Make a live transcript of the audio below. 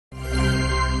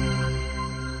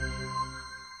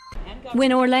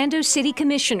When Orlando City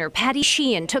Commissioner Patty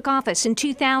Sheehan took office in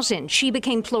 2000, she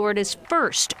became Florida's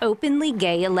first openly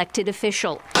gay elected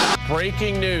official.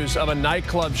 Breaking news of a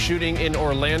nightclub shooting in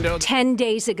Orlando. 10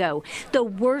 days ago, the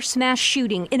worst mass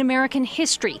shooting in American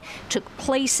history took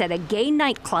place at a gay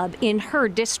nightclub in her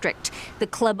district. The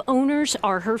club owners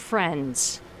are her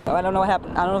friends. I don't know what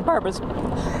happened. I don't know the purpose.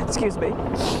 Excuse me.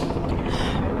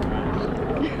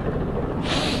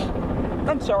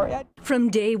 I'm sorry. From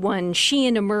day one,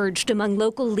 Sheehan emerged among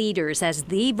local leaders as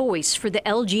the voice for the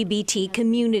LGBT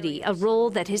community, a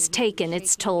role that has taken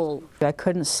its toll. I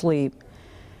couldn't sleep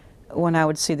when I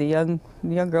would see the young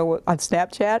girl on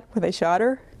Snapchat where they shot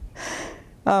her.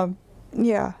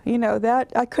 Yeah, you know,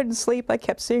 that I couldn't sleep. I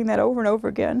kept seeing that over and over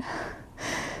again.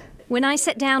 When I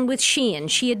sat down with Sheehan,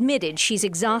 she admitted she's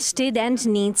exhausted and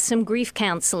needs some grief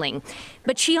counseling.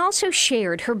 But she also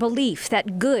shared her belief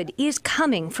that good is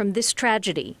coming from this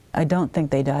tragedy. I don't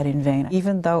think they died in vain.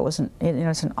 Even though it's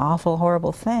an awful,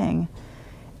 horrible thing,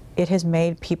 it has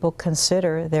made people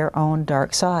consider their own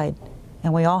dark side.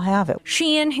 And we all have it.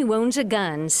 Sheehan, who owns a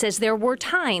gun, says there were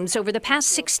times over the past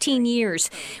 16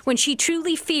 years when she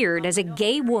truly feared as a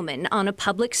gay woman on a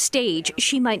public stage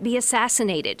she might be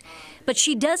assassinated. But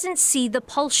she doesn't see the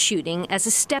Pulse shooting as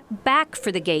a step back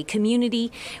for the gay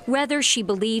community. Rather, she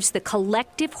believes the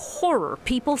collective horror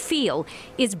people feel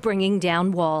is bringing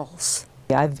down walls.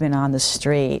 I've been on the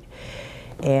street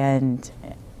and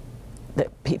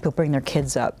people bring their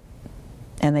kids up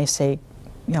and they say,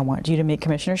 I want you to meet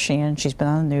Commissioner Sheehan. She's been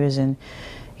on the news, and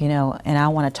and I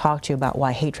want to talk to you about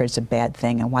why hatred is a bad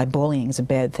thing and why bullying is a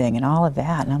bad thing and all of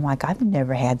that. And I'm like, I've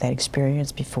never had that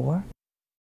experience before.